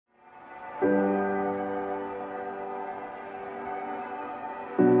She's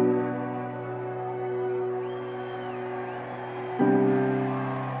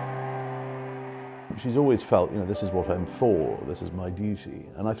always felt, this is what I'm for, this is my duty.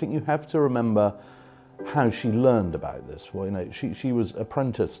 And I think you have to remember how she learned about this. Well, she was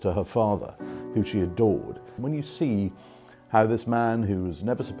apprentice to her father, who she adored. When you see how this man, who was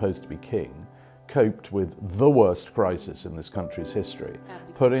never supposed to be king, coped with the worst crisis in this country's history,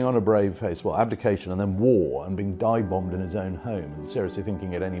 putting on a brave face, well, abdication and then war, and being dive-bombed in his own home, and seriously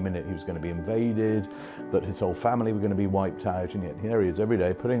thinking at any minute he was going to be invaded, that his whole family were going to be wiped out, and yet here he is every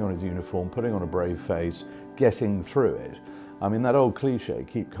day putting on his uniform, putting on a brave face, getting through it. I mean, that old cliche,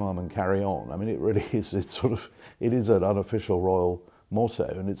 keep calm and carry on, I mean, it really is, it is an unofficial royal motto,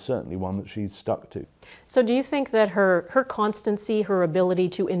 and it's certainly one that she's stuck to. So do you think that her constancy, her ability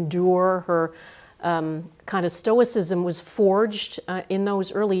to endure, her kind of stoicism was forged in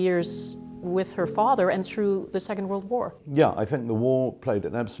those early years with her father and through the Second World War? Yeah, I think the war played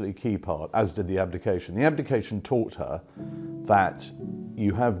an absolutely key part, as did the abdication. The abdication taught her that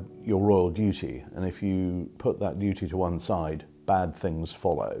you have your royal duty, and if you put that duty to one side, bad things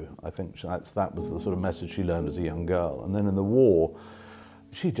follow. I think that was the sort of message she learned as a young girl. And then in the war,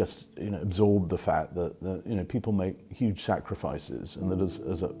 she just absorbed the fact that people make huge sacrifices, and that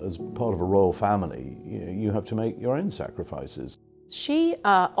as part of a royal family, you have to make your own sacrifices. She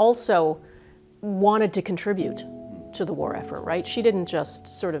also wanted to contribute to the war effort, right? She didn't just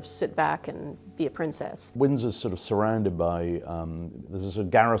sort of sit back and be a princess. Windsor's sort of surrounded by, there's a sort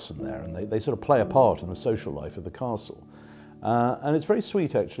of garrison there, and they sort of play a part in the social life of the castle. And it's very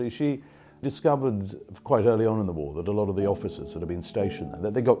sweet, actually. She discovered quite early on in the war that a lot of the officers that had been stationed there,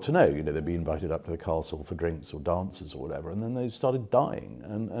 that they got to know, they'd be invited up to the castle for drinks or dances or whatever, and then they started dying.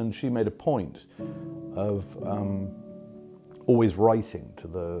 And she made a point of always writing to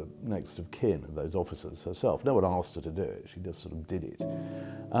the next of kin of those officers herself. No one asked her to do it, she just sort of did it.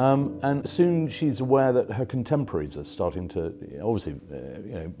 And soon she's aware that her contemporaries are starting to, obviously,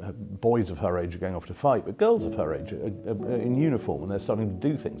 boys of her age are going off to fight, but girls of her age are in uniform and they're starting to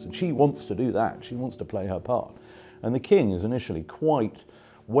do things. And she wants to do that, she wants to play her part. And the king is initially quite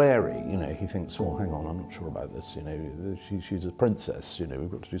wary, he thinks, well, hang on, I'm not sure about this, she's a princess,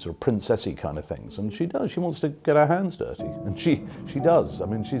 we've got to do sort of princessy kind of things. And she does, she wants to get her hands dirty, and she does. I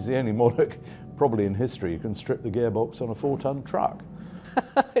mean, she's the only monarch probably in history who can strip the gearbox on a 4-ton truck.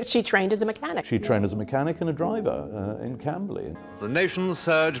 She trained as a mechanic. She trained as a mechanic and a driver in Camberley. The nation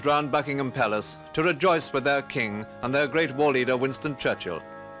surged round Buckingham Palace to rejoice with their king and their great war leader, Winston Churchill.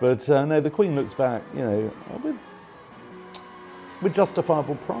 But no, the Queen looks back, with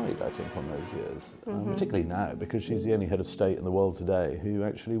justifiable pride, I think, on those years, particularly now, because she's the only head of state in the world today who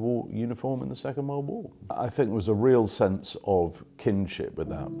actually wore uniform in the Second World War. I think there was a real sense of kinship with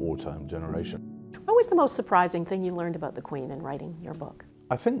that wartime generation. What was the most surprising thing you learned about the Queen in writing your book?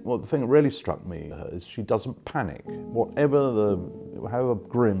 I think the thing that really struck me is she doesn't panic, however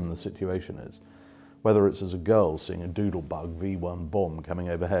grim the situation is. Whether it's as a girl seeing a doodlebug V1 bomb coming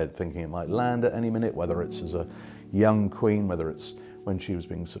overhead thinking it might land at any minute, whether it's as a young queen, whether it's when she was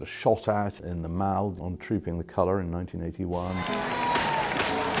being sort of shot at in the Mall on Trooping the Colour in 1981.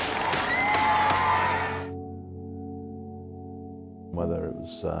 Whether it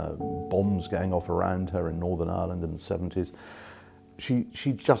was bombs going off around her in Northern Ireland in the 70s.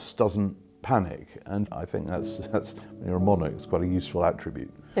 She just doesn't panic, and I think that's when you're a monarch, it's quite a useful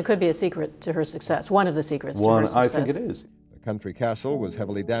attribute. It could be a secret to her success, one of the secrets to her success. I think it is. The country castle was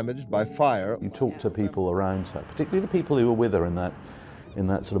heavily damaged by fire. You talk to people around her, particularly the people who were with her in that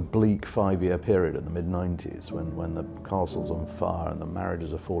sort of bleak 5-year period in the mid-90s when the castle's on fire and the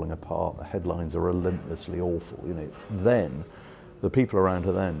marriages are falling apart, the headlines are relentlessly awful. Then the people around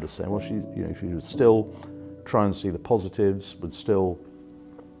her then just saying, well, she would still try and see the positives, would still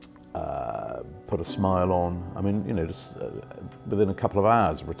put a smile on. I mean, just within a couple of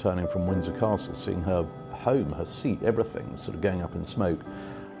hours of returning from Windsor Castle, seeing her home, her seat, everything sort of going up in smoke,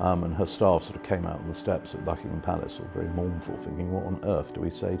 and her staff sort of came out on the steps at Buckingham Palace, sort of very mournful, thinking, what on earth do we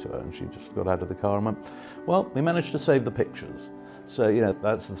say to her? And she just got out of the car and went, well, we managed to save the pictures. So,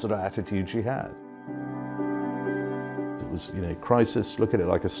 that's the sort of attitude she had. It was, crisis, look at it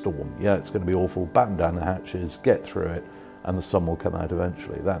like a storm. Yeah, it's going to be awful, batten down the hatches, get through it, and the sun will come out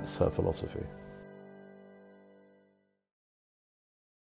eventually. That's her philosophy.